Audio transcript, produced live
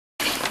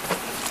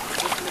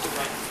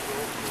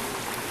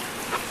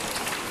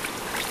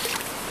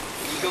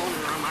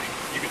am I?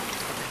 You good.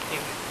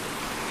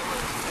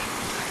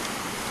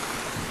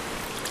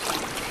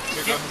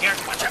 Okay.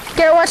 Garrett, watch out.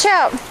 Garrett, watch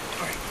out.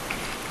 Alright.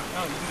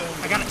 Oh, you can go.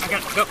 I got it,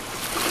 go.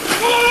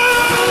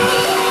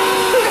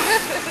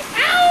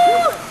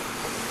 Ow!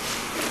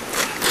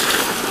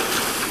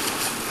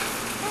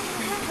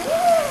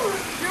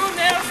 Your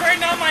nails right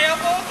on my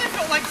elbows. They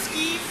feel like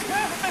skis.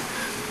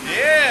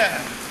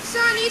 Yeah.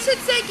 Shawn, you should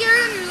say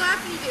Garrett on your lap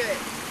when you do it.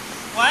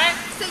 What?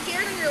 Say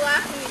Garrett on your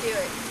lap when you do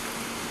it.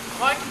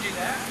 Oh, I can do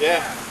that.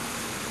 Yeah.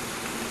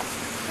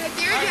 But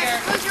Garrett, you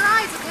have to close your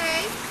eyes,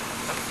 okay?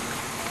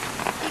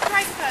 Keep your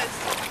eyes closed.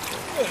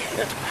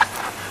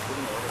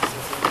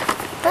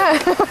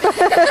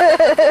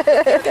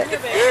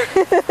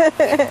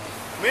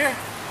 Come here.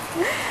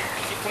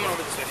 Keep coming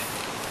over this way.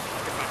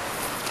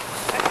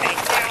 Okay.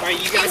 Alright,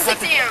 you gotta sit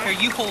down. Here,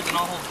 you hold and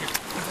I'll hold here.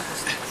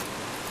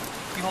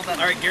 You hold that.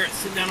 Alright, Garrett,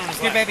 sit down on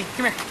his lap. Here, baby.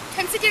 Come here.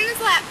 Come sit down in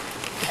his lap.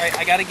 Alright,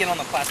 I gotta get on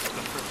the plastic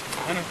one first.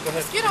 I know, go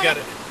ahead. Get You on. got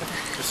it.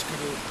 Just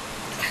scoot it.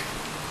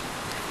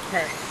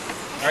 Alright.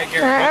 Alright,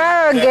 Garrett.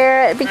 Oh,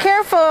 Garrett, be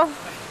careful.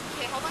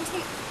 Okay, hold on to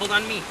me. Hold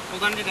on to me.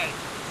 Hold on to Daddy.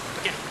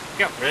 Okay,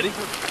 go. Ready?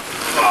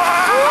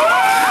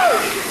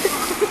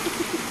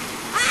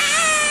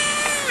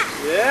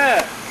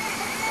 Yeah.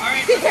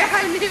 Alright. Yeah,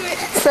 I knew it.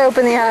 Soap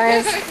in the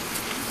eyes.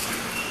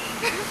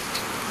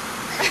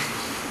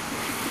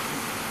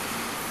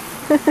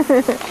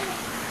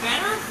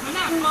 Better? Wasn't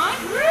that fun?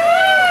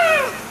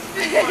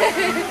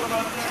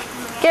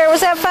 Garrett,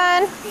 was that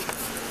fun?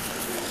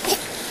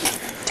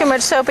 Too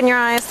much soap in your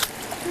eyes.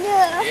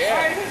 Yeah.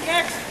 Alright, who's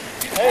next?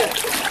 Hey,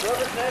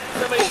 whoever's next,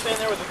 somebody stand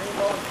there with a green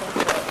ball and come to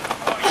that.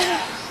 Oh,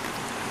 yeah.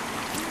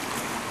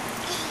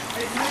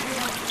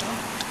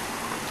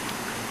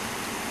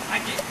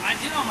 I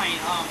did on my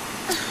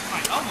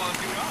elbow,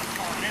 dude. I was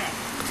falling out.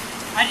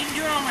 I didn't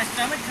do it on my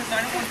stomach because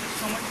I don't want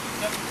so much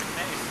stuff in your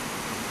face.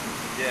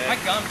 Yeah. My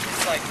gum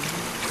tastes like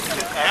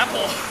an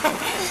apple.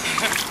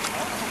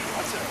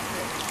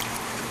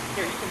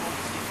 Here, you can hold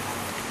this.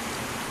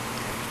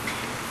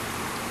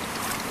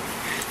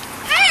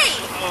 Hey!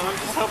 Oh, I'm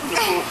just helping to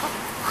pull.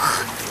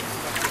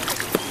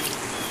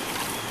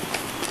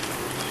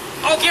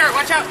 Oh, Garrett,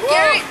 watch out!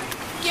 Garrett!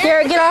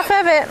 Garrett, get off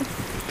of it.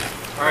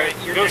 Alright,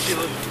 you're go,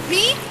 Sheila.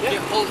 Me? Yeah,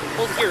 hold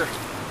here.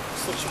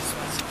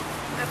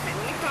 Okay,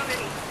 let me come in.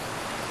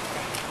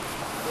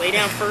 Lay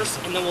down first,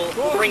 and then we'll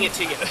bring it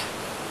to you.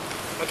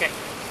 Okay.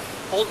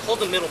 Hold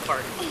the middle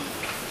part.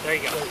 There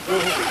you go.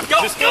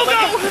 Go, Just go, go. go!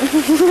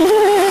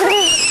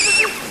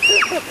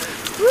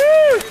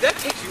 Woo! That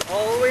takes you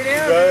all the way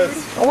down.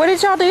 Guys, What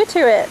did y'all do to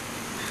it?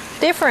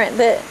 Different.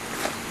 That.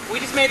 We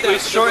just made we the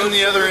shorten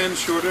the road other end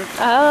shorter.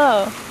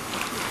 Oh.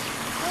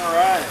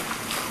 Alright.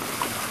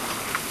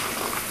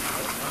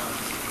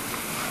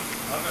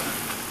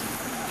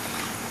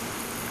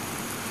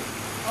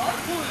 All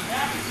cool is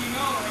happy, you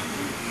know, like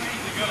you're ready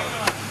to go.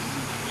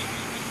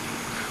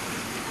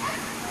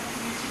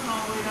 No,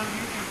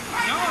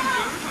 I'm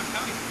doing it. I'm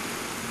telling you.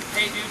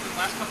 Hey, dude, the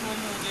last couple of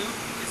them we'll do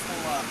is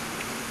we'll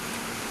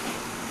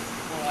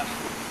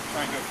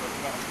Try and go for it.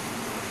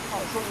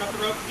 shorten up the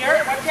rope.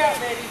 Garrett, watch out,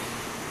 baby.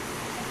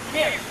 Come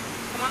here.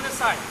 Come on this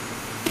side.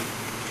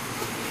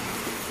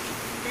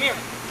 Come here.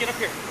 Get up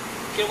here.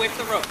 Get away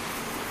from the rope.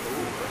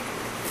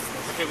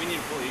 Okay, we need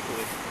to pull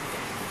equally.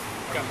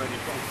 Got ready to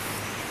pull.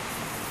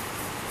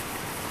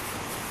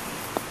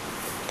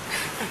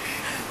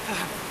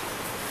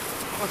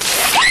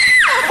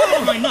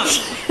 Oh, my nuts.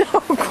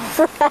 Oh,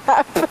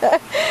 crap.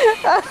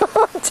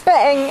 Oh,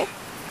 dang.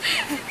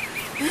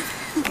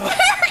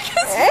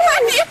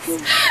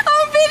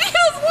 Oh,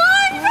 video's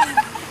live!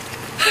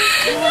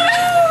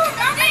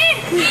 Okay.